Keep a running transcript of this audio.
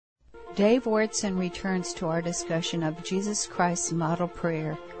Dave Wyrtzen returns to our discussion of Jesus Christ's model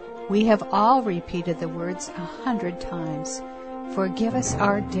prayer. We have all repeated the words 100 times. Forgive us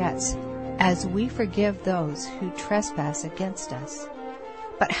our debts as we forgive those who trespass against us.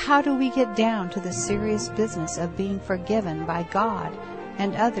 But how do we get down to the serious business of being forgiven by God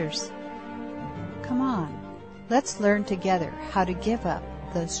and others? Come on, let's learn together how to give up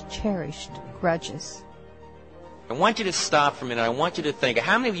those cherished grudges. I want you to stop for a minute. I want you to think,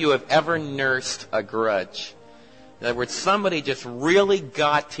 how many of you have ever nursed a grudge? In other words, somebody just really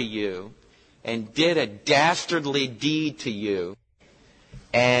got to you and did a dastardly deed to you,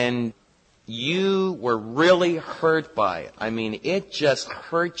 and you were really hurt by it. I mean, it just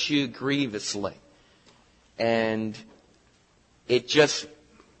hurt you grievously. And it just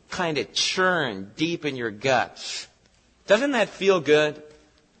kind of churned deep in your guts. Doesn't that feel good?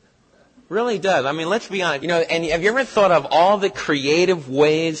 Really does. I mean, let's be honest. And have you ever thought of all the creative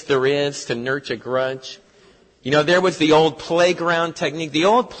ways there is to nurture a grudge? There was the old playground technique. The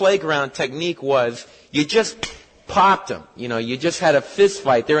old playground technique was you just popped them. You just had a fist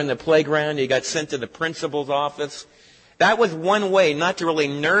fight there in the playground. You got sent to the principal's office. That was one way not to really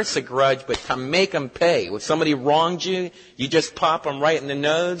nurse a grudge, but to make them pay. If somebody wronged you, you just pop them right in the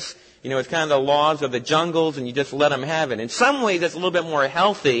nose. It's kind of the laws of the jungles, and you just let them have it. In some ways, that's a little bit more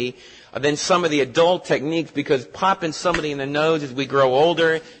healthy than some of the adult techniques, because popping somebody in the nose as we grow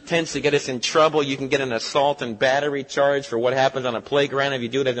older tends to get us in trouble. You can get an assault and battery charge for what happens on a playground if you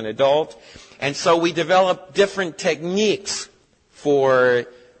do it as an adult. And so we develop different techniques for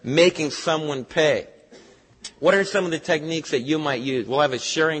making someone pay. What are some of the techniques that you might use? We'll have a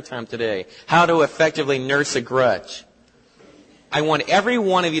sharing time today. How to effectively nurse a grudge. I want every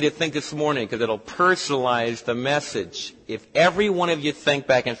one of you to think this morning, because it'll personalize the message. If every one of you think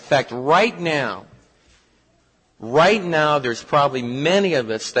back, in fact, right now, there's probably many of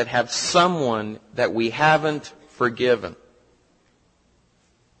us that have someone that we haven't forgiven.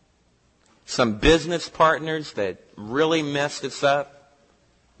 Some business partners that really messed us up.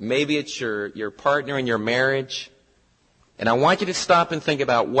 Maybe it's your partner in your marriage. And I want you to stop and think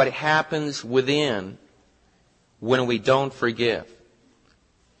about what happens within when we don't forgive.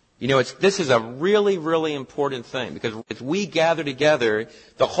 This is a really, really important thing, because as we gather together,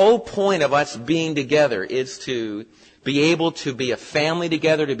 the whole point of us being together is to be able to be a family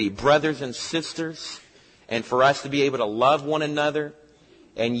together, to be brothers and sisters, and for us to be able to love one another.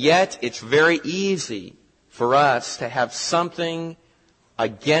 And yet, it's very easy for us to have something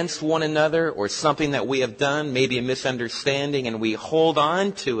against one another, or something that we have done, maybe a misunderstanding, and we hold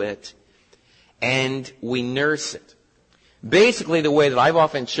on to it and we nurse it. Basically, the way that I've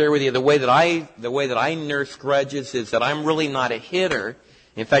often shared with you, the way that I nurse grudges is that I'm really not a hitter.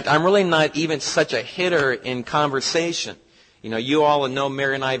 In fact, I'm really not even such a hitter in conversation. You all know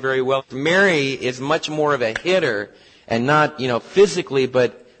Mary and I very well. Mary is much more of a hitter, and not, physically,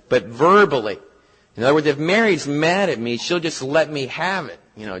 but verbally. In other words, if Mary's mad at me, she'll just let me have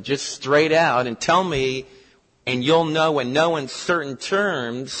it, just straight out, and tell me, and you'll know and know in certain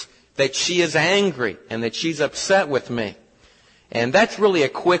terms that she is angry and that she's upset with me. And that's really a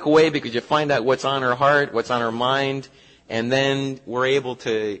quick way, because you find out what's on her heart, what's on her mind, and then we're able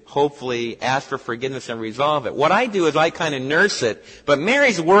to hopefully ask for forgiveness and resolve it. What I do is I kind of nurse it, but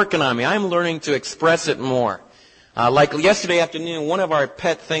Mary's working on me. I'm learning to express it more. Like yesterday afternoon, one of our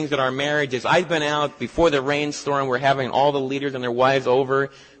pet things in our marriage is I'd been out before the rainstorm. We're having all the leaders and their wives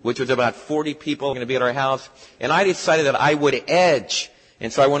over, which was about 40 people going to be at our house. And I decided that I would edge.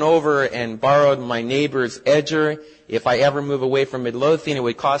 And so I went over and borrowed my neighbor's edger. If I ever move away from Midlothian, it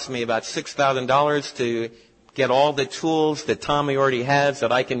would cost me about $6,000 to get all the tools that Tommy already has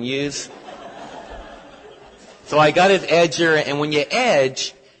that I can use. So I got his edger, and when you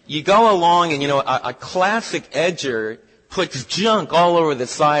edge, you go along, and a classic edger puts junk all over the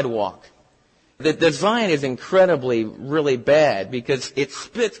sidewalk. The design is incredibly, really bad, because it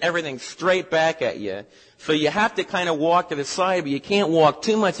spits everything straight back at you. So you have to kind of walk to the side, but you can't walk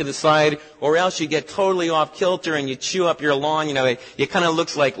too much to the side, or else you get totally off kilter and you chew up your lawn. It kind of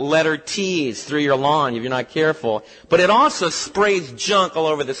looks like letter T's through your lawn if you're not careful. But it also sprays junk all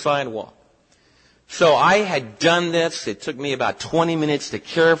over the sidewalk. So I had done this. It took me about 20 minutes to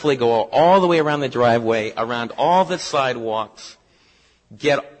carefully go all the way around the driveway, around all the sidewalks,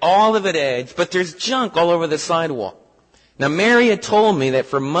 get all of it edged, but there's junk all over the sidewalk. Now, Mary had told me that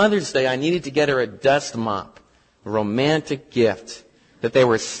for Mother's Day, I needed to get her a dust mop, a romantic gift that they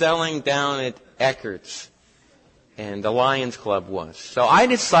were selling down at Eckert's, and the Lions Club was. So I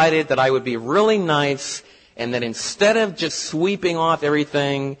decided that I would be really nice, and that instead of just sweeping off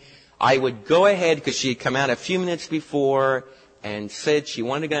everything, I would go ahead, because she had come out a few minutes before, and said she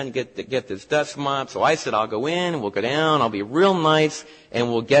wanted to go and get this dust mop. So I said, I'll go in, we'll go down, I'll be real nice, and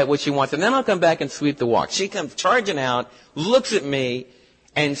we'll get what she wants. And then I'll come back and sweep the walk. She comes charging out, looks at me,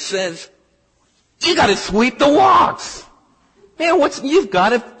 and says, you got to sweep the walks. Man, you got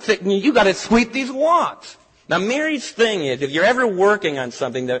to sweep these walks. Now, Mary's thing is, if you're ever working on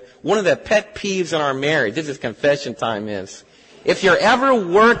something, one of the pet peeves in our marriage, this is confession time is, if you're ever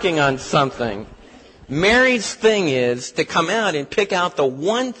working on something, Mary's thing is to come out and pick out the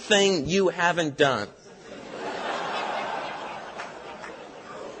one thing you haven't done.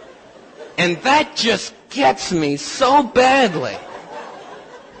 And that just gets me so badly.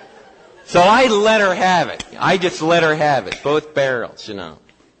 So I let her have it. I just let her have it. Both barrels,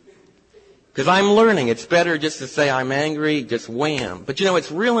 Because I'm learning. It's better just to say I'm angry, just wham. But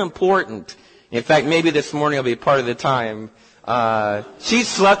it's real important. In fact, maybe this morning will be part of the time. She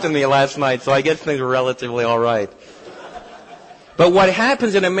slept with me last night, so I guess things were relatively all right. But what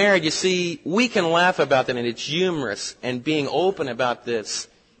happens in a marriage, you see, we can laugh about that, and it's humorous. And being open about this,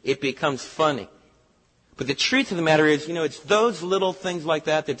 it becomes funny. But the truth of the matter is, it's those little things like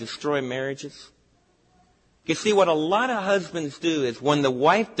that destroy marriages. You see, what a lot of husbands do is when the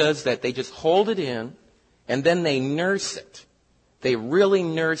wife does that, they just hold it in, and then they nurse it. They really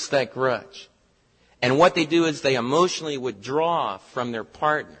nurse that grudge. And what they do is they emotionally withdraw from their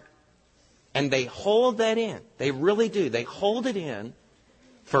partner. And they hold that in. They really do. They hold it in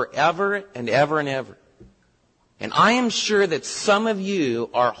forever and ever and ever. And I am sure that some of you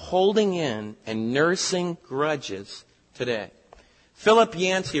are holding in and nursing grudges today. Philip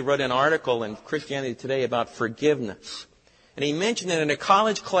Yancey wrote an article in Christianity Today about forgiveness. And he mentioned that in a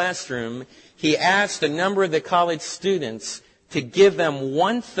college classroom, he asked a number of the college students to give them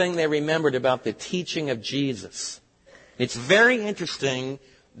one thing they remembered about the teaching of Jesus. It's very interesting.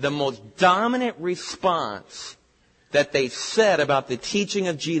 The most dominant response that they said about the teaching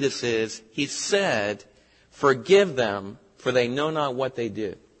of Jesus is, he said, forgive them, for they know not what they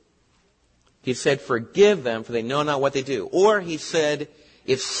do. He said, forgive them, for they know not what they do. Or he said,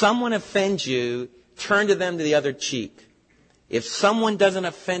 if someone offends you, turn to them to the other cheek. If someone does an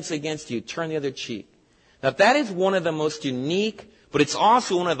offense against you, turn the other cheek. Now, that is one of the most unique, but it's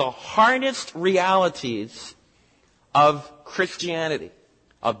also one of the hardest realities of Christianity,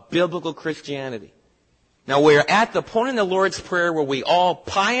 of biblical Christianity. Now, we're at the point in the Lord's Prayer where we all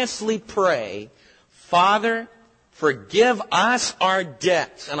piously pray, Father, forgive us our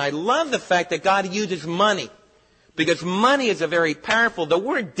debts. And I love the fact that God uses money, because money is a very powerful, the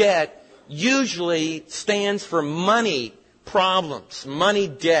word debt usually stands for money problems, money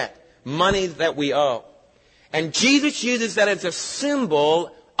debt, money that we owe. And Jesus uses that as a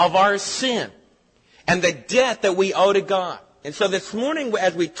symbol of our sin and the debt that we owe to God. And so this morning,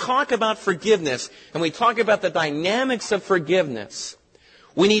 as we talk about forgiveness and we talk about the dynamics of forgiveness,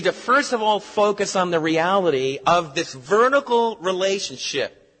 we need to first of all focus on the reality of this vertical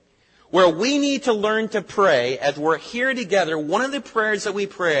relationship where we need to learn to pray as we're here together. One of the prayers that we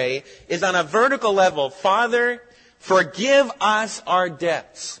pray is on a vertical level. Father, forgive us our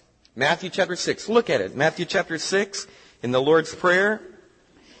debts. Matthew chapter 6. Look at it. Matthew chapter 6 in the Lord's Prayer.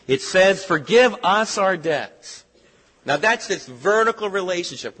 It says, forgive us our debts. Now that's this vertical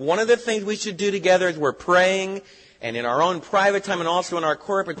relationship. One of the things we should do together as we're praying and in our own private time and also in our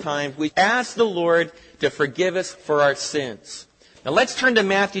corporate times, we ask the Lord to forgive us for our sins. Now let's turn to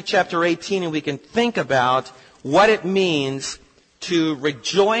Matthew chapter 18 and we can think about what it means to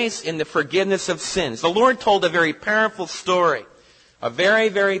rejoice in the forgiveness of sins. The Lord told a very powerful story. A very,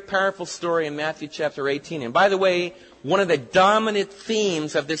 very powerful story in Matthew chapter 18. And by the way, one of the dominant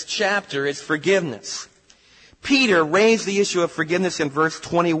themes of this chapter is forgiveness. Peter raised the issue of forgiveness in verse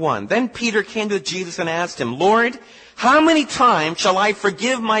 21. Then Peter came to Jesus and asked him, Lord, how many times shall I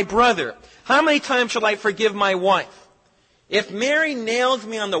forgive my brother? How many times shall I forgive my wife? If Mary nails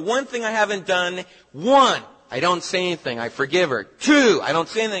me on the one thing I haven't done, 1, I don't say anything, I forgive her. 2, I don't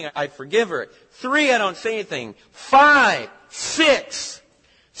say anything, I forgive her. 3, I don't say anything. 5, 6,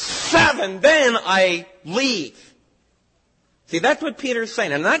 7, then I leave. See, that's what Peter's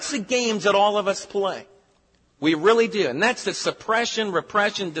saying. And that's the games that all of us play. We really do. And that's the suppression,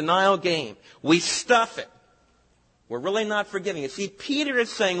 repression, denial game. We stuff it. We're really not forgiving. You see, Peter is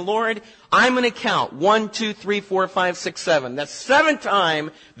saying, Lord, I'm going to count 1, 2, 3, 4, 5, 6, 7. The 7th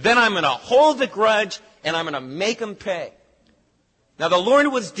time, then I'm going to hold the grudge and I'm going to make them pay. Now, the Lord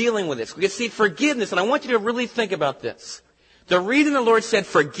was dealing with this. You see, forgiveness, and I want you to really think about this. The reason the Lord said,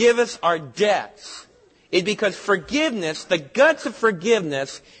 forgive us our debts, is because forgiveness, the guts of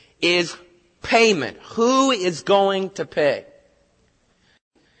forgiveness, is payment. Who is going to pay?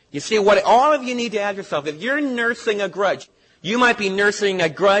 You see, what all of you need to ask yourself, if you're nursing a grudge, You might be nursing a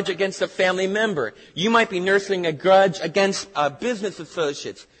grudge against a family member. You might be nursing a grudge against business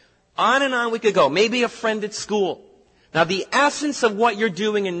associates. On and on we could go. Maybe a friend at school. Now, the essence of what you're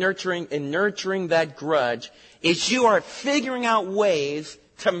doing in nurturing that grudge is you are figuring out ways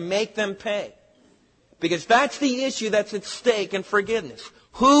to make them pay. Because that's the issue that's at stake in forgiveness.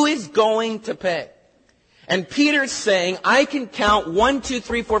 Who is going to pay? And Peter's saying, I can count 1, 2,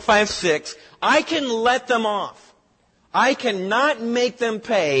 3, 4, 5, 6. I can let them off. I cannot make them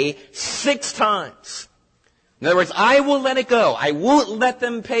pay 6 times. In other words, I will let it go. I won't let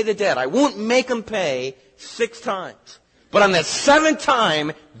them pay the debt. I won't make them pay 6 times. But on the 7th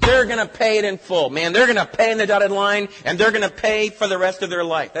time, they're going to pay it in full. Man, they're going to pay in the dotted line, and they're going to pay for the rest of their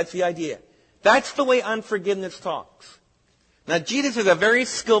life. That's the idea. That's the way unforgiveness talks. Now, Jesus is a very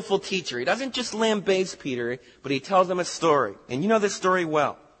skillful teacher. He doesn't just lambaste Peter, but he tells him a story. And you know this story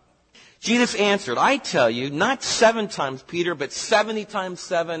well. Jesus answered, I tell you, not 7 times, Peter, but 70 times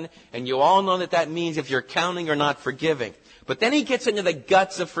 7. And you all know that means if you're counting or not forgiving. But then he gets into the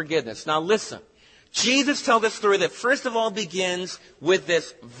guts of forgiveness. Now listen. Jesus tells this story that first of all begins with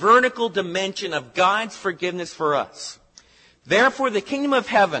this vertical dimension of God's forgiveness for us. Therefore, the kingdom of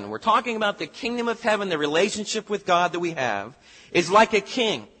heaven, we're talking about the kingdom of heaven, the relationship with God that we have, is like a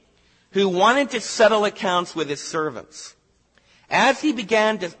king who wanted to settle accounts with his servants. As he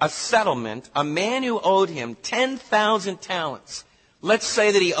began a settlement, a man who owed him 10,000 talents, let's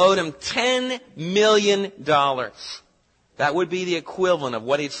say that he owed him $10 million. That would be the equivalent of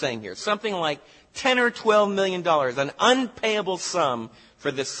what he's saying here. Something like $10 or $12 million, an unpayable sum for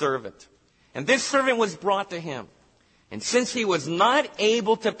this servant. And this servant was brought to him. And since he was not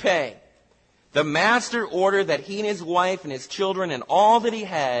able to pay, the master ordered that he and his wife and his children and all that he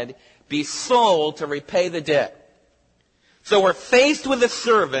had be sold to repay the debt. So we're faced with a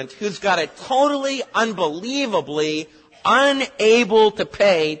servant who's got a totally, unbelievably unable to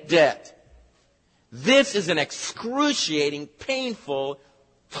pay debt. This is an excruciating, painful,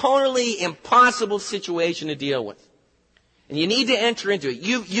 totally impossible situation to deal with. And you need to enter into it.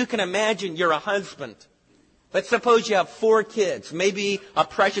 You can imagine you're a husband. Let's suppose you have 4 kids, maybe a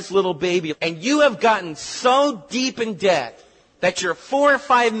precious little baby, and you have gotten so deep in debt that you're $4 or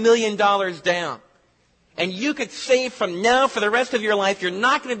 $5 million down. And you could say from now for the rest of your life, you're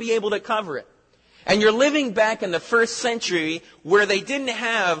not going to be able to cover it. And you're living back in the 1st century where they didn't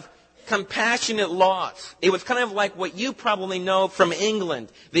have compassionate laws. It was kind of like what you probably know from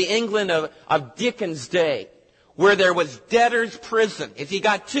England, the England of Dickens' day, where there was debtor's prison. If you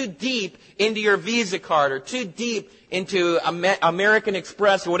got too deep into your Visa card or too deep into American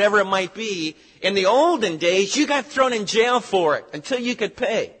Express or whatever it might be, in the olden days, you got thrown in jail for it until you could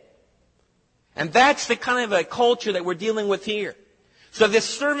pay. And that's the kind of a culture that we're dealing with here. So this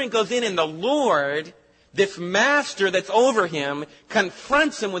servant goes in and the Lord, this master that's over him,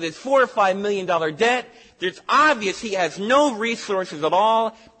 confronts him with his $4 or $5 million debt. It's obvious he has no resources at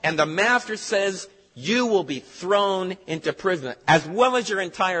all. And the master says, you will be thrown into prison, as well as your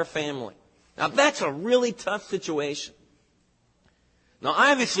entire family. Now, that's a really tough situation. Now,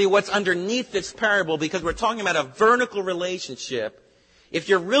 obviously, what's underneath this parable, because we're talking about a vertical relationship, if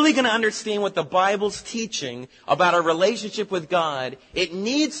you're really going to understand what the Bible's teaching about our relationship with God, it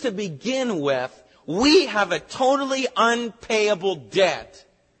needs to begin with, we have a totally unpayable debt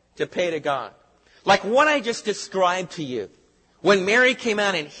to pay to God. Like what I just described to you. When Mary came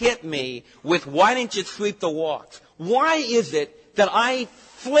out and hit me with, why didn't you sweep the walks? Why is it that I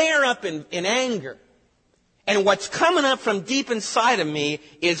flare up in anger? And what's coming up from deep inside of me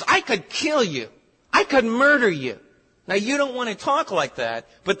is, I could kill you. I could murder you. Now, you don't want to talk like that,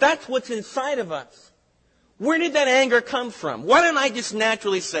 but that's what's inside of us. Where did that anger come from? Why don't I just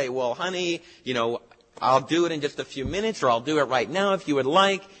naturally say, well, honey, I'll do it in just a few minutes, or I'll do it right now if you would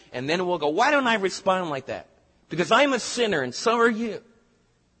like, and then we'll go. Why don't I respond like that? Because I'm a sinner, and so are you.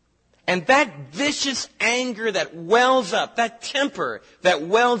 And that vicious anger that wells up, that temper that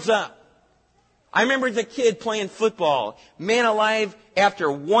wells up. I remember as a kid playing football, man alive, after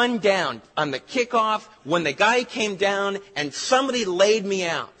one down on the kickoff, when the guy came down and somebody laid me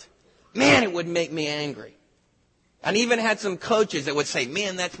out, man, it would make me angry. And even had some coaches that would say,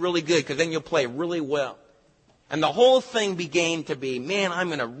 man, that's really good, because then you'll play really well. And the whole thing began to be, man, I'm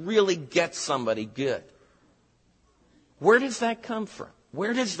going to really get somebody good. Where does that come from?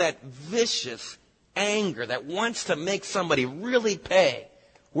 Where does that vicious anger that wants to make somebody really pay,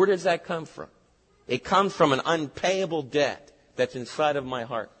 where does that come from? It comes from an unpayable debt that's inside of my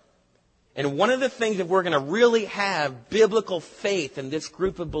heart. And one of the things, if we're going to really have biblical faith in this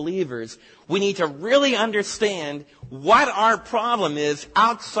group of believers, we need to really understand what our problem is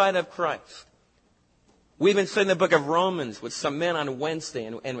outside of Christ. We've been studying the book of Romans with some men on Wednesday,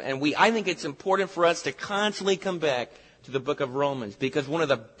 and I think it's important for us to constantly come back to the book of Romans, because one of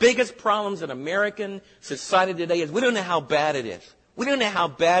the biggest problems in American society today is we don't know how bad it is. We don't know how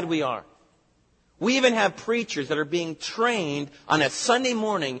bad we are. We even have preachers that are being trained on a Sunday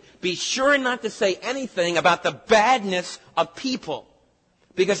morning, be sure not to say anything about the badness of people,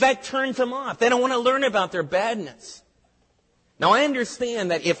 because that turns them off. They don't want to learn about their badness. Now, I understand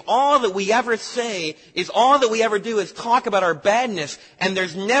that if all that we ever say is all that we ever do is talk about our badness, and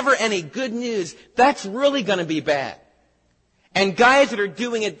there's never any good news, that's really going to be bad. And guys that are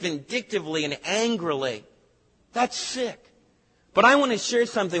doing it vindictively and angrily, that's sick. But I want to share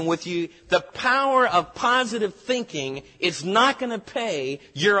something with you. The power of positive thinking is not going to pay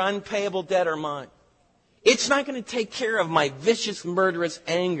your unpayable debt or mine. It's not going to take care of my vicious, murderous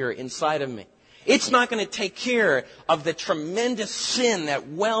anger inside of me. It's not going to take care of the tremendous sin that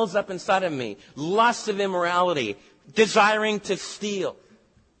wells up inside of me. Lust of immorality, desiring to steal,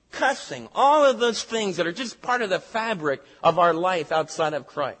 cussing, all of those things that are just part of the fabric of our life outside of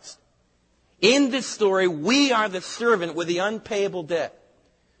Christ. In this story, we are the servant with the unpayable debt.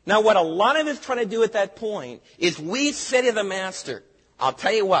 Now, what a lot of us try to do at that point is we say to the master, I'll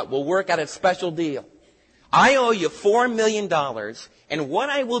tell you what, we'll work out a special deal. I owe you $4 million, and what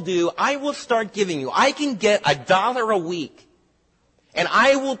I will do, I will start giving you. I can get $1 a week, and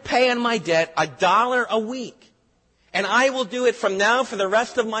I will pay on my debt $1 a week. And I will do it from now for the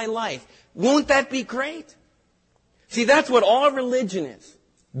rest of my life. Won't that be great? See, that's what all religion is.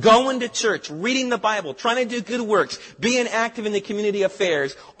 Going to church, reading the Bible, trying to do good works, being active in the community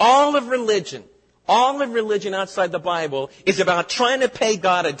affairs. All of religion outside the Bible is about trying to pay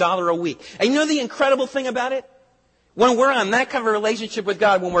God $1 a week. And you know the incredible thing about it? When we're on that kind of a relationship with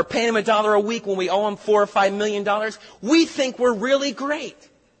God, when we're paying Him $1 a week, when we owe Him $4 or $5 million, we think we're really great.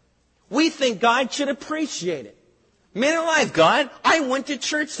 We think God should appreciate it. Man alive, God, I went to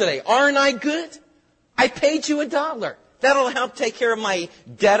church today. Aren't I good? I paid you $1. That'll help take care of my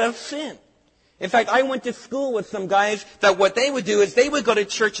debt of sin. In fact, I went to school with some guys that what they would do is they would go to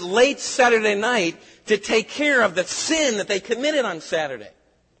church late Saturday night to take care of the sin that they committed on Saturday.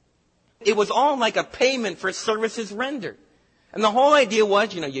 It was all like a payment for services rendered. And the whole idea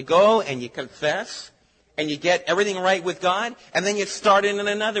was, you go and you confess and you get everything right with God, and then you start in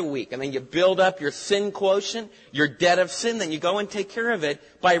another week, and then you build up your sin quotient, your debt of sin, then you go and take care of it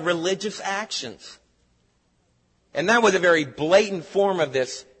by religious actions. And that was a very blatant form of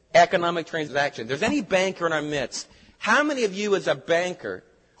this economic transaction. If there's any banker in our midst, how many of you as a banker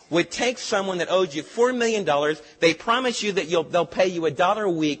would take someone that owes you $4 million, they promise you that they'll pay you $1 a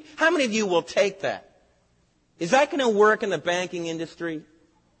week, how many of you will take that? Is that going to work in the banking industry?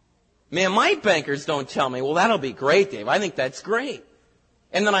 Man, my bankers don't tell me, well, that'll be great, Dave. I think that's great.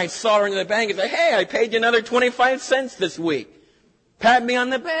 And then I saw her in the bank and say, hey, I paid you another 25 cents this week. Pat me on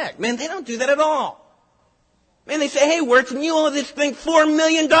the back. Man, they don't do that at all. Man, they say, hey, Wurtson, you owe this thing $4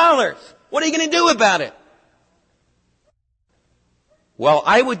 million. What are you going to do about it? Well,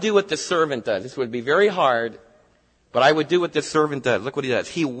 I would do what the servant does. This would be very hard, but I would do what the servant does. Look what he does.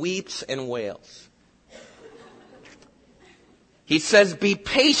 He weeps and wails. He says, be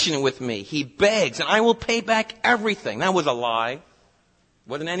patient with me. He begs, and I will pay back everything. That was a lie.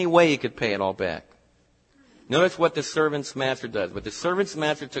 Wasn't any way he could pay it all back. Notice what the servant's master does. But the servant's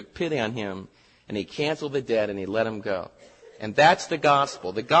master took pity on him, and he canceled the debt, and he let him go. And that's the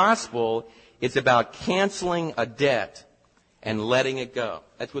gospel. The gospel is about canceling a debt and letting it go.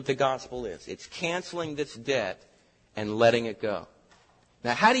 That's what the gospel is. It's canceling this debt and letting it go.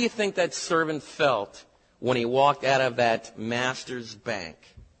 Now, how do you think that servant felt when he walked out of that master's bank?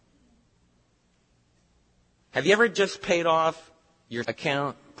 Have you ever just paid off your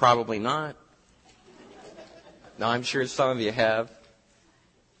account? Probably not. No, I'm sure some of you have.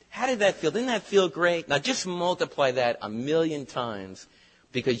 How did that feel? Didn't that feel great? Now just multiply that 1,000,000 times,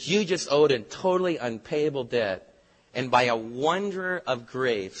 because you just owed a totally unpayable debt, and by a wonder of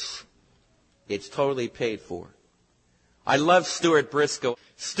grace, it's totally paid for. I love Stuart Briscoe.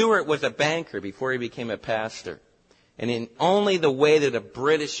 Stuart was a banker before he became a pastor. And in only the way that a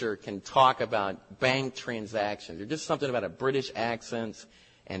Britisher can talk about bank transactions. There's just something about a British accent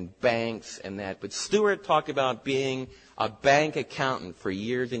and banks and that. But Stuart talked about being a bank accountant for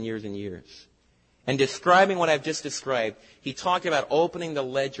years and years and years. And describing what I've just described, he talked about opening the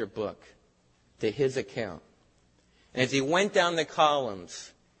ledger book to his account. And as he went down the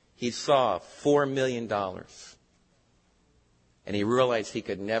columns, he saw $4 million. And he realized he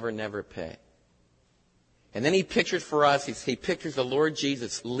could never pay. And then he pictures for us, he pictures the Lord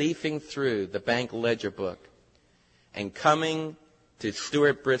Jesus leafing through the bank ledger book and coming to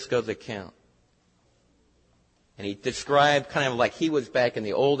Stuart Briscoe's account. And he described kind of like he was back in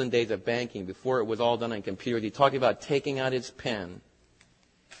the olden days of banking before it was all done on computers. He talked about taking out his pen,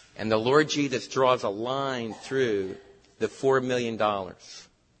 and the Lord Jesus draws a line through the $4 million. And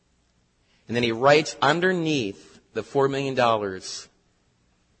then he writes underneath the $4 million,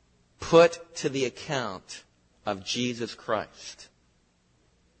 put to the account of Jesus Christ.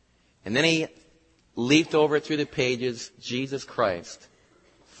 And then he leafed over through the pages, Jesus Christ,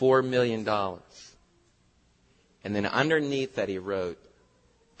 $4 million. And then underneath that he wrote,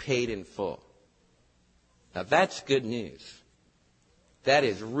 paid in full. Now that's good news. That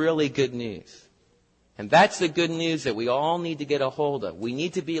is really good news. And that's the good news that we all need to get a hold of. We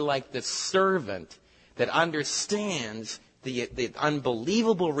need to be like the servant that understands the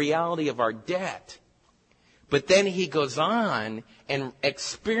unbelievable reality of our debt. But then he goes on and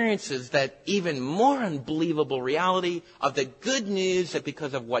experiences that even more unbelievable reality of the good news that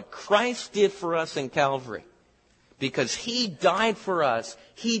because of what Christ did for us in Calvary, because he died for us,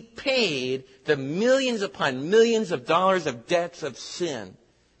 he paid the millions upon millions of dollars of debts of sin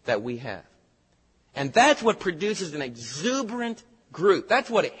that we have. And that's what produces an exuberant group. That's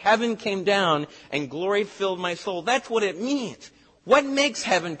what heaven came down and glory filled my soul. That's what it means. What makes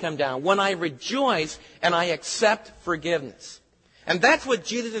heaven come down? When I rejoice and I accept forgiveness. And that's what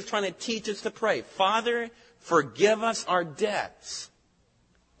Jesus is trying to teach us to pray. Father, forgive us our debts.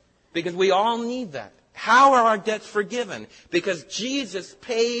 Because we all need that. How are our debts forgiven? Because Jesus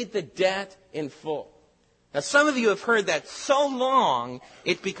paid the debt in full. Now, some of you have heard that so long,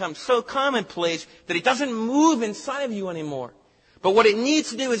 it's become so commonplace that it doesn't move inside of you anymore. But what it needs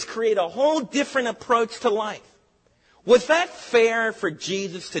to do is create a whole different approach to life. Was that fair for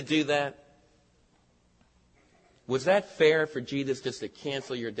Jesus to do that? Was that fair for Jesus just to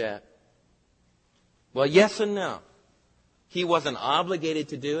cancel your debt? Well, yes and no. He wasn't obligated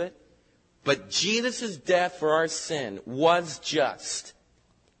to do it. But Jesus' death for our sin was just.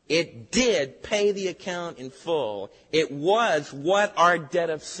 It did pay the account in full. It was what our debt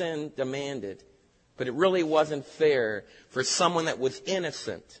of sin demanded. But it really wasn't fair for someone that was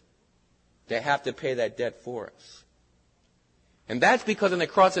innocent to have to pay that debt for us. And that's because on the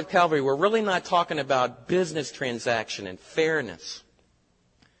cross of Calvary, we're really not talking about business transaction and fairness.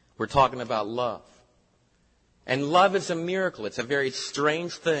 We're talking about love. And love is a miracle. It's a very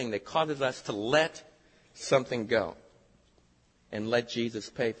strange thing that causes us to let something go and let Jesus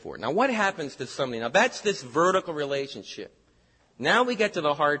pay for it. Now, what happens to somebody? Now, that's this vertical relationship. Now we get to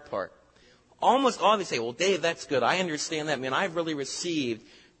the hard part. Almost all of you say, well, Dave, that's good. I understand that. Man, I've really received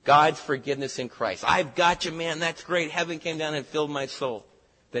God's forgiveness in Christ. I've got you, man. That's great. Heaven came down and filled my soul.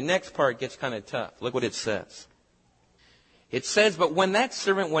 The next part gets kind of tough. Look what it says. It says, but when that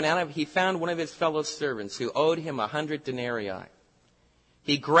servant went out, he found one of his fellow servants who owed him 100 denarii.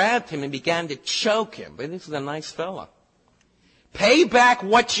 He grabbed him and began to choke him. But this is a nice fellow. Pay back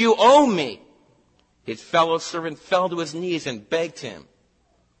what you owe me. His fellow servant fell to his knees and begged him.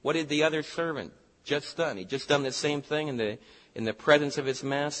 What did the other servant just done? He just done the same thing in the presence of his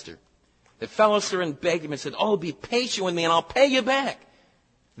master. The fellow servant begged him and said, oh, be patient with me and I'll pay you back.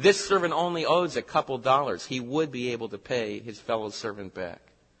 This servant only owes a couple dollars. He would be able to pay his fellow servant back.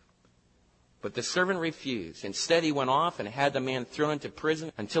 But the servant refused. Instead, he went off and had the man thrown into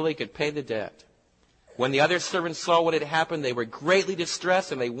prison until he could pay the debt. When the other servants saw what had happened, they were greatly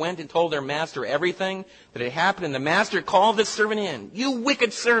distressed, and they went and told their master everything that had happened. And the master called the servant in. You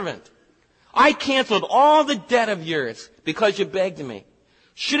wicked servant! I canceled all the debt of yours because you begged me.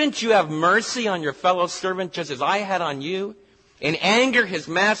 Shouldn't you have mercy on your fellow servant just as I had on you? In anger, his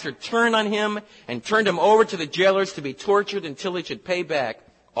master turned on him and turned him over to the jailers to be tortured until he should pay back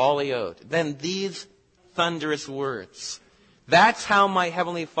all he owed. Then these thunderous words. That's how my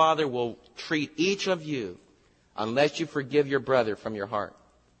heavenly Father will treat each of you unless you forgive your brother from your heart.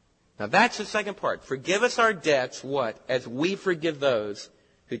 Now that's the second part. Forgive us our debts, what? As we forgive those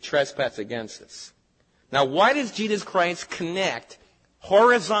who trespass against us. Now why does Jesus Christ connect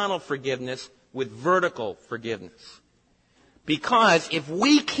horizontal forgiveness with vertical forgiveness? Because if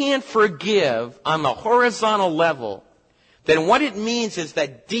we can't forgive on the horizontal level, then what it means is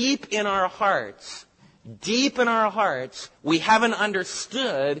that deep in our hearts, we haven't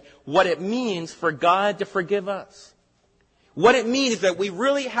understood what it means for God to forgive us. What it means is that we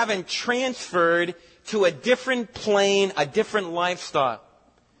really haven't transferred to a different plane, a different lifestyle.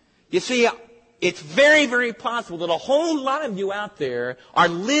 You see, it's very, very possible that a whole lot of you out there are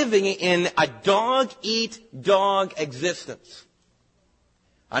living in a dog-eat-dog existence.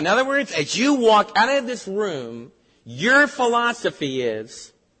 In other words, as you walk out of this room, your philosophy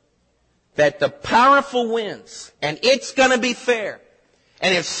is that the powerful wins, and it's going to be fair.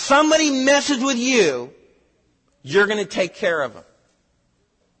 And if somebody messes with you, you're going to take care of them.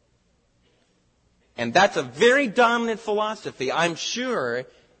 And that's a very dominant philosophy, I'm sure,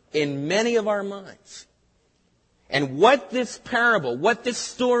 in many of our minds. And what this parable, what this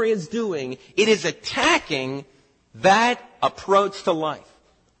story is doing, it is attacking that approach to life.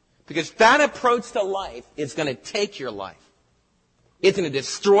 Because that approach to life is going to take your life. It's going to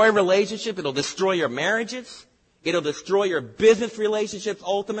destroy relationships. It'll destroy your marriages. It'll destroy your business relationships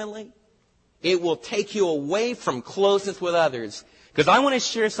ultimately. It will take you away from closeness with others. Because I want to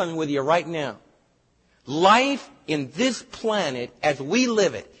share something with you right now. Life in this planet as we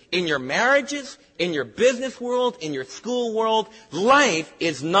live it, in your marriages, in your business world, in your school world, life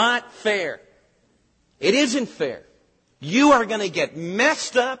is not fair. It isn't fair. You are going to get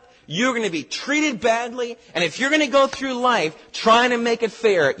messed up. You're going to be treated badly. And if you're going to go through life trying to make it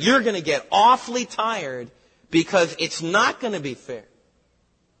fair, you're going to get awfully tired because it's not going to be fair.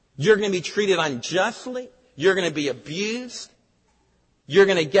 You're going to be treated unjustly. You're going to be abused. You're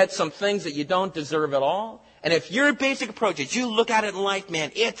going to get some things that you don't deserve at all. And if your basic approach is you look at it in life,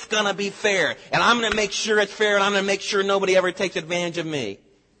 man, it's going to be fair. And I'm going to make sure it's fair and I'm going to make sure nobody ever takes advantage of me.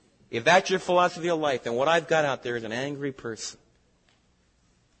 If that's your philosophy of life, then what I've got out there is an angry person.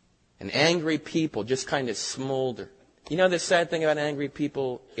 And angry people just kind of smolder. You know the sad thing about angry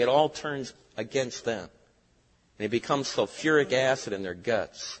people? It all turns against them. And it becomes sulfuric acid in their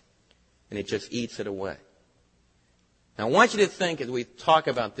guts. And it just eats it away. Now I want you to think as we talk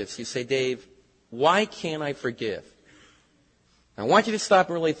about this, you say, Dave, why can't I forgive? I want you to stop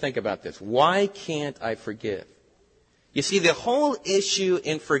and really think about this. Why can't I forgive? You see, the whole issue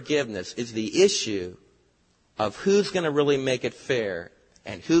in forgiveness is the issue of who's going to really make it fair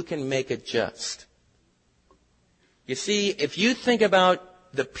and who can make it just. You see, if you think about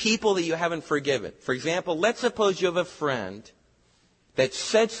the people that you haven't forgiven, for example, let's suppose you have a friend that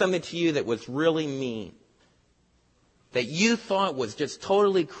said something to you that was really mean, that you thought was just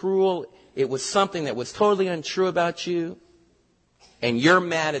totally cruel. It was something that was totally untrue about you, and you're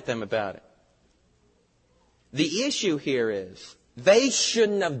mad at them about it. The issue here is they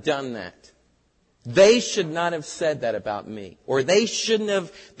shouldn't have done that. They should not have said that about me, or they shouldn't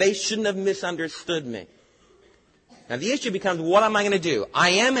have misunderstood me. Now the issue becomes, what am I going to do? I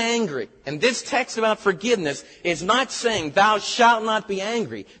am angry. And this text about forgiveness is not saying, thou shalt not be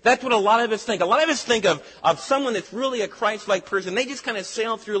angry. That's what a lot of us think. A lot of us think of someone that's really a Christ-like person. They just kind of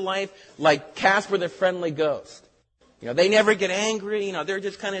sail through life like Casper the Friendly Ghost. You know, they never get angry. You know, they're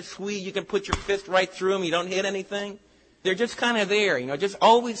just kind of sweet. You can put your fist right through them. You don't hit anything. They're just kind of there, you know, just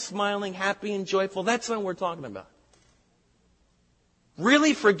always smiling, happy and joyful. That's what we're talking about.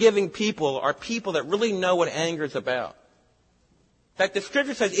 Really forgiving people are people that really know what anger is about. In fact, the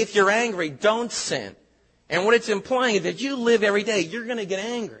scripture says, if you're angry, don't sin. And what it's implying is that you live every day, you're going to get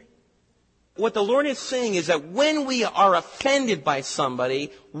angry. What the Lord is saying is that when we are offended by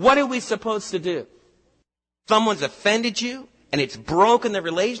somebody, what are we supposed to do? Someone's offended you, and it's broken the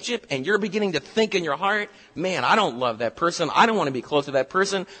relationship, and you're beginning to think in your heart, man, I don't love that person. I don't want to be close to that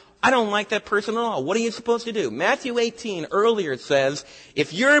person. I don't like that person at all. What are you supposed to do? Matthew 18 earlier says,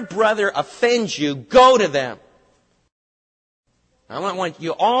 if your brother offends you, go to them. I want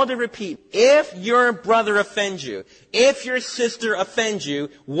you all to repeat, if your brother offends you, if your sister offends you,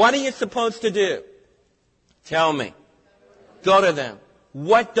 what are you supposed to do? Tell me. Go to them.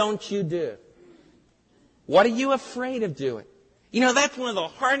 What don't you do? What are you afraid of doing? You know, that's one of the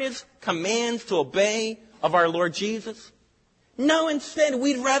hardest commands to obey of our Lord Jesus. No, instead,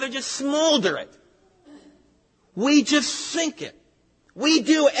 we'd rather just smolder it. We just sink it. We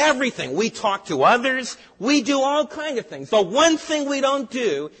do everything. We talk to others. We do all kinds of things. The one thing we don't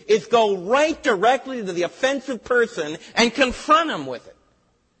do is go right directly to the offensive person and confront them with it.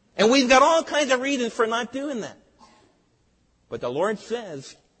 And we've got all kinds of reasons for not doing that. But the Lord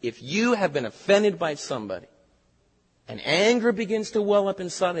says, if you have been offended by somebody and anger begins to well up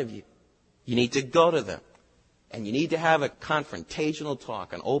inside of you, you need to go to them. And you need to have a confrontational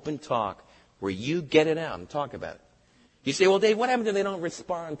talk, an open talk, where you get it out and talk about it. You say, well, Dave, what happens if they don't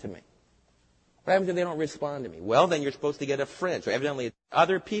respond to me? What happens if they don't respond to me? Well, then you're supposed to get a friend. So evidently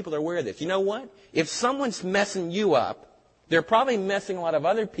other people are aware of this. You know what? If someone's messing you up, they're probably messing a lot of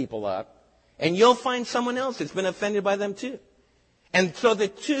other people up, and you'll find someone else that's been offended by them too. And so the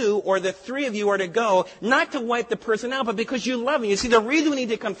two or the three of you are to go, not to wipe the person out, but because you love them. You see, the reason we need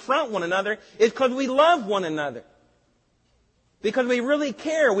to confront one another is because we love one another. Because we really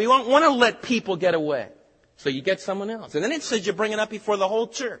care. We don't want to let people get away. So you get someone else. And then it says you bring it up before the whole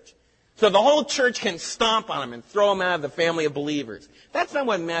church. So the whole church can stomp on them and throw them out of the family of believers. That's not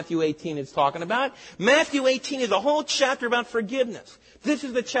what Matthew 18 is talking about. Matthew 18 is a whole chapter about forgiveness. This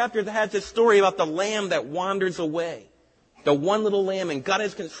is the chapter that has this story about the lamb that wanders away. The one little lamb, and God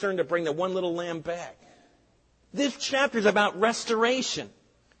is concerned to bring the one little lamb back. This chapter is about restoration.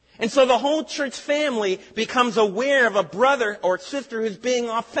 And so the whole church family becomes aware of a brother or sister who's being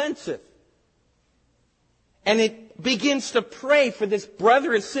offensive. And it begins to pray for this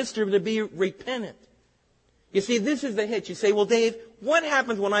brother or sister to be repentant. You see, this is the hitch. You say, well, Dave, what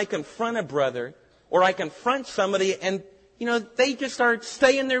happens when I confront a brother or I confront somebody and, they just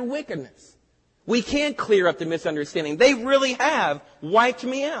stay in their wickedness? We can't clear up the misunderstanding. They really have wiped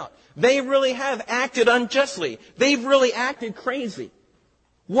me out. They really have acted unjustly. They've really acted crazy.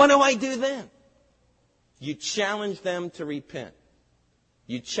 What do I do then? You challenge them to repent.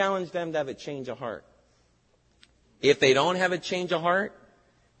 You challenge them to have a change of heart. If they don't have a change of heart,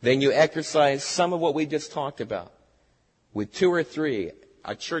 then you exercise some of what we just talked about. With 2 or 3,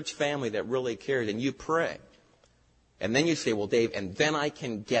 a church family that really cares, and you pray. And then you say, well, Dave, and then I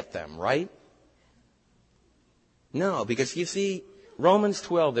can get them, right? No, because you see, Romans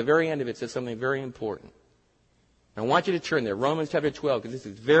 12, the very end of it says something very important. I want you to turn there, Romans chapter 12, because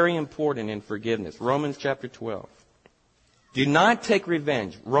this is very important in forgiveness. Romans chapter 12. Do not take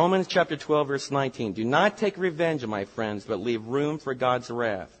revenge. Romans chapter 12, verse 19. Do not take revenge, my friends, but leave room for God's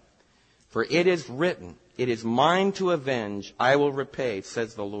wrath. For it is written, it is mine to avenge, I will repay,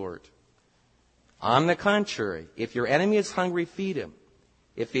 says the Lord. On the contrary, if your enemy is hungry, feed him.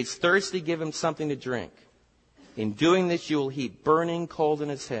 If he's thirsty, give him something to drink. In doing this, you will heap burning coals in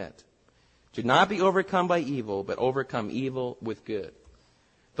his head. Do not be overcome by evil, but overcome evil with good.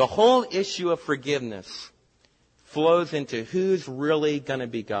 The whole issue of forgiveness flows into who's really going to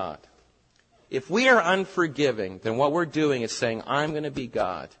be God. If we are unforgiving, then what we're doing is saying, I'm going to be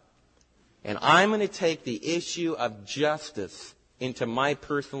God. And I'm going to take the issue of justice into my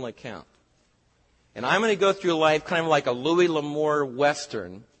personal account. And I'm going to go through life kind of like a Louis L'Amour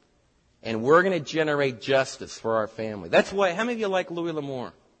Western, and we're going to generate justice for our family. That's why, how many of you like Louis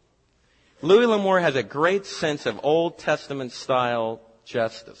L'Amour? Louis L'Amour has a great sense of Old Testament style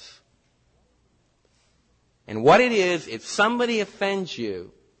justice. And what it is, if somebody offends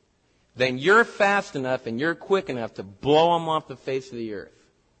you, then you're fast enough and you're quick enough to blow them off the face of the earth.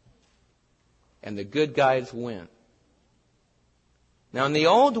 And the good guys win. Now in the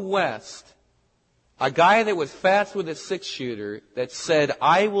Old West, a guy that was fast with a 6-shooter that said,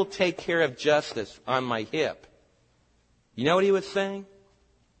 I will take care of justice on my hip. You know what he was saying?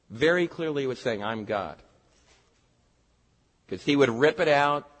 Very clearly he was saying, I'm God. Because he would rip it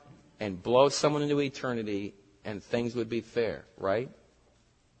out and blow someone into eternity and things would be fair, right?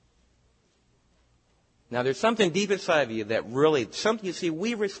 Now there's something deep inside of you that really, you see,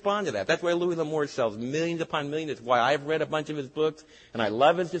 we respond to that. That's why Louis L'Amour sells millions upon millions. That's why I've read a bunch of his books and I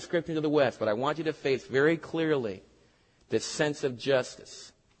love his description of the West. But I want you to face very clearly this sense of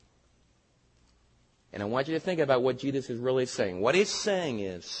justice. And I want you to think about what Jesus is really saying. What he's saying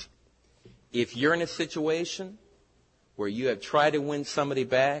is, if you're in a situation where you have tried to win somebody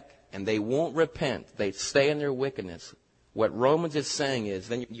back and they won't repent, they stay in their wickedness, what Romans is saying is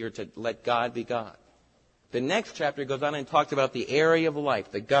then you're to let God be God. The next chapter goes on and talks about the area of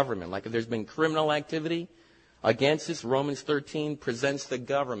life, the government. Like if there's been criminal activity against us, Romans 13 presents the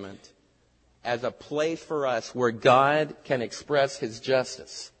government as a place for us where God can express his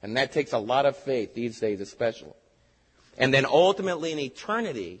justice. And that takes a lot of faith these days especially. And then ultimately in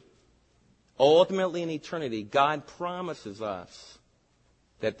eternity, God promises us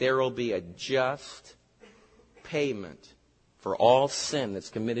that there will be a just payment for all sin that's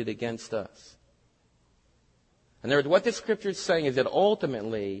committed against us. In other words, what the Scripture is saying is that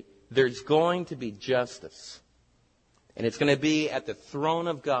ultimately there's going to be justice. And it's going to be at the throne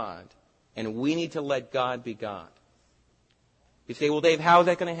of God. And we need to let God be God. You say, well, Dave, how is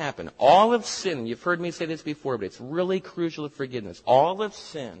that going to happen? All of sin, you've heard me say this before, but it's really crucial to forgiveness. All of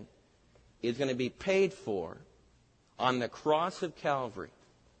sin is going to be paid for on the cross of Calvary.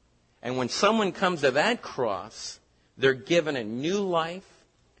 And when someone comes to that cross, they're given a new life,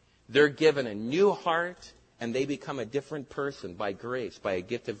 they're given a new heart, and they become a different person by grace, by a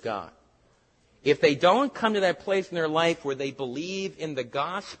gift of God. If they don't come to that place in their life where they believe in the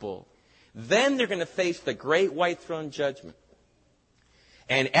gospel, then they're going to face the great white throne judgment.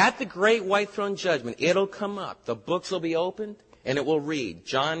 And at the great white throne judgment, it'll come up. The books will be opened, and it will read,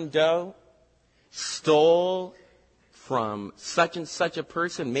 John Doe stole from such and such a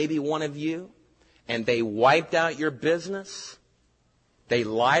person, maybe one of you, and they wiped out your business, They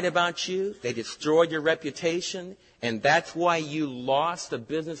lied about you. They destroyed your reputation. And that's why you lost a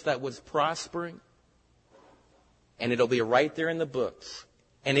business that was prospering. And it'll be right there in the books.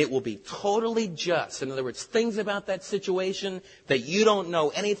 And it will be totally just. In other words, things about that situation that you don't know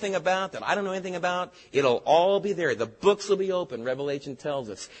anything about, that I don't know anything about, it'll all be there. The books will be open, Revelation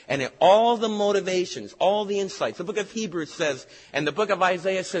tells us. And all the motivations, all the insights. The book of Hebrews says, and the book of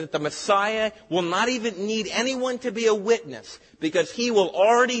Isaiah says that the Messiah will not even need anyone to be a witness, because he will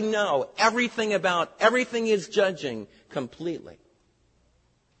already know everything about everything he's judging completely.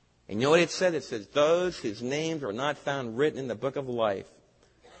 And you know what it said? It says, those whose names are not found written in the book of life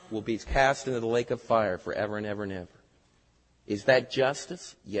will be cast into the lake of fire forever and ever and ever. Is that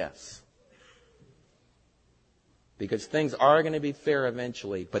justice? Yes. Because things are going to be fair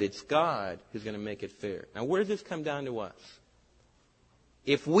eventually, but it's God who's going to make it fair. Now, where does this come down to us?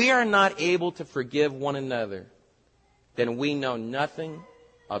 If we are not able to forgive one another, then we know nothing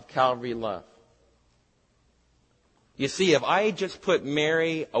of Calvary love. You see, if I just put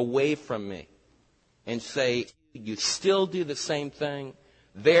Mary away from me and say, you still do the same thing,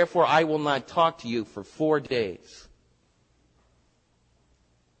 therefore I will not talk to you for 4 days.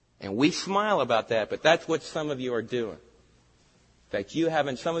 And we smile about that, but that's what some of you are doing. In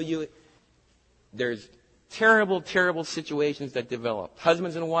fact, some of you, there's terrible, terrible situations that develop.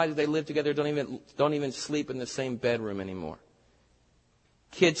 Husbands and wives, they live together, don't even sleep in the same bedroom anymore.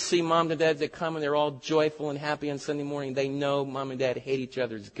 Kids see mom and dad that come and they're all joyful and happy on Sunday morning. They know mom and dad hate each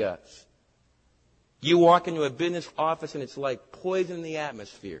other's guts. You walk into a business office and it's like poison in the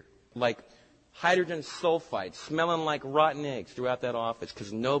atmosphere, like hydrogen sulfide smelling like rotten eggs throughout that office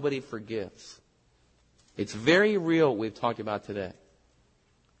because nobody forgives. It's very real what we've talked about today.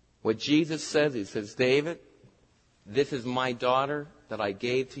 What Jesus says, he says, David, this is my daughter that I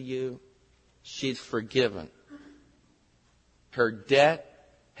gave to you. She's forgiven. Her debt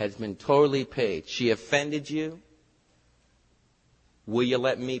has been totally paid. She offended you. Will you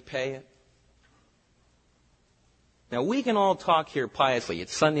let me pay it? Now, we can all talk here piously.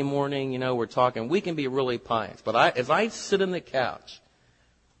 It's Sunday morning, we're talking. We can be really pious. But as I sit on the couch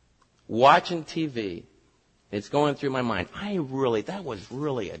watching TV, it's going through my mind, that was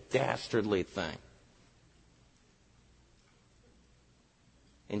really a dastardly thing.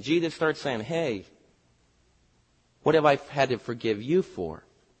 And Jesus starts saying, hey, what have I had to forgive you for?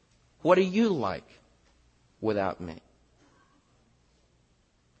 What are you like without me?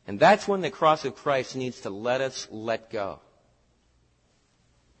 And that's when the cross of Christ needs to let us let go.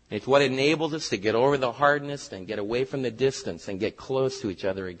 It's what enables us to get over the hardness and get away from the distance and get close to each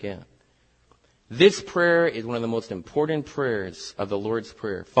other again. This prayer is one of the most important prayers of the Lord's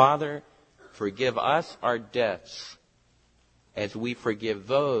Prayer. Father, forgive us our debts as we forgive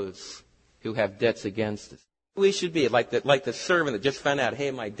those who have debts against us. We should be like the servant that just found out,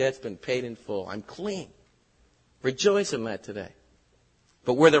 hey, my debt's been paid in full. I'm clean. Rejoice in that today.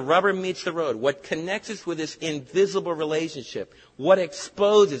 But where the rubber meets the road, what connects us with this invisible relationship, what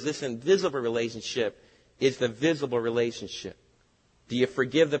exposes this invisible relationship is the visible relationship. Do you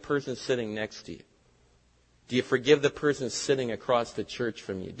forgive the person sitting next to you? Do you forgive the person sitting across the church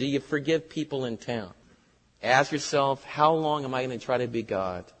from you? Do you forgive people in town? Ask yourself, how long am I going to try to be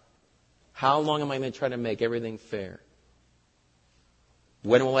God? How long am I going to try to make everything fair?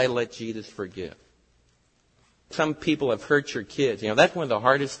 When will I let Jesus forgive? Some people have hurt your kids. That's one of the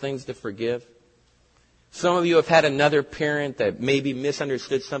hardest things to forgive. Some of you have had another parent that maybe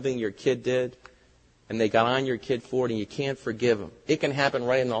misunderstood something your kid did, and they got on your kid for it, and you can't forgive them. It can happen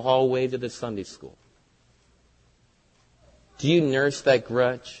right in the hallways of the Sunday school. Do you nurse that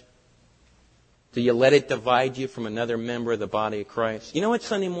grudge? Do you let it divide you from another member of the body of Christ? You know what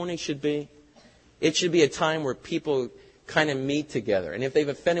Sunday morning should be? It should be a time where people kind of meet together. And if they've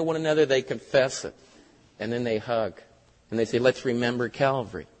offended one another, they confess it. And then they hug. And they say, let's remember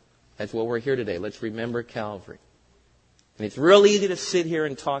Calvary. That's what we're here today. Let's remember Calvary. And it's real easy to sit here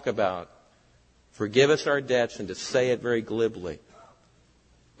and talk about forgive us our debts and to say it very glibly.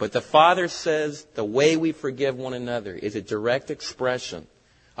 But the Father says the way we forgive one another is a direct expression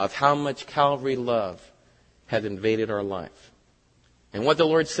of how much Calvary love has invaded our life. And what the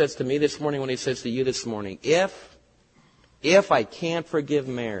Lord says to me this morning when He says to you this morning, if I can't forgive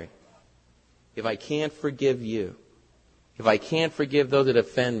Mary, if I can't forgive you, if I can't forgive those that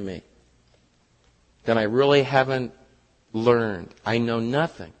offend me, then I really haven't learned. I know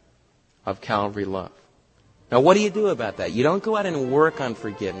nothing of Calvary love. Now, what do you do about that? You don't go out and work on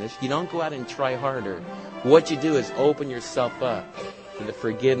forgiveness. You don't go out and try harder. What you do is open yourself up to the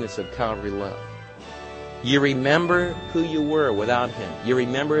forgiveness of Calvary love. You remember who you were without Him. You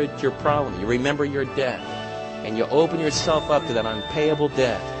remember your problem. You remember your debt. and you open yourself up to that unpayable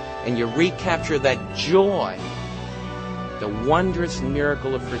debt, and you recapture that joy, the wondrous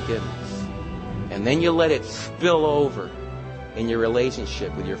miracle of forgiveness, and then you let it spill over in your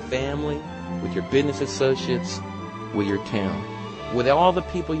relationship with your family, with your business associates, with your town, with all the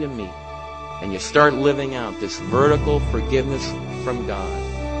people you meet, and you start living out this vertical forgiveness from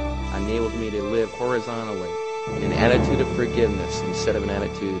God, enables me to live horizontally in an attitude of forgiveness instead of an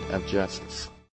attitude of justice.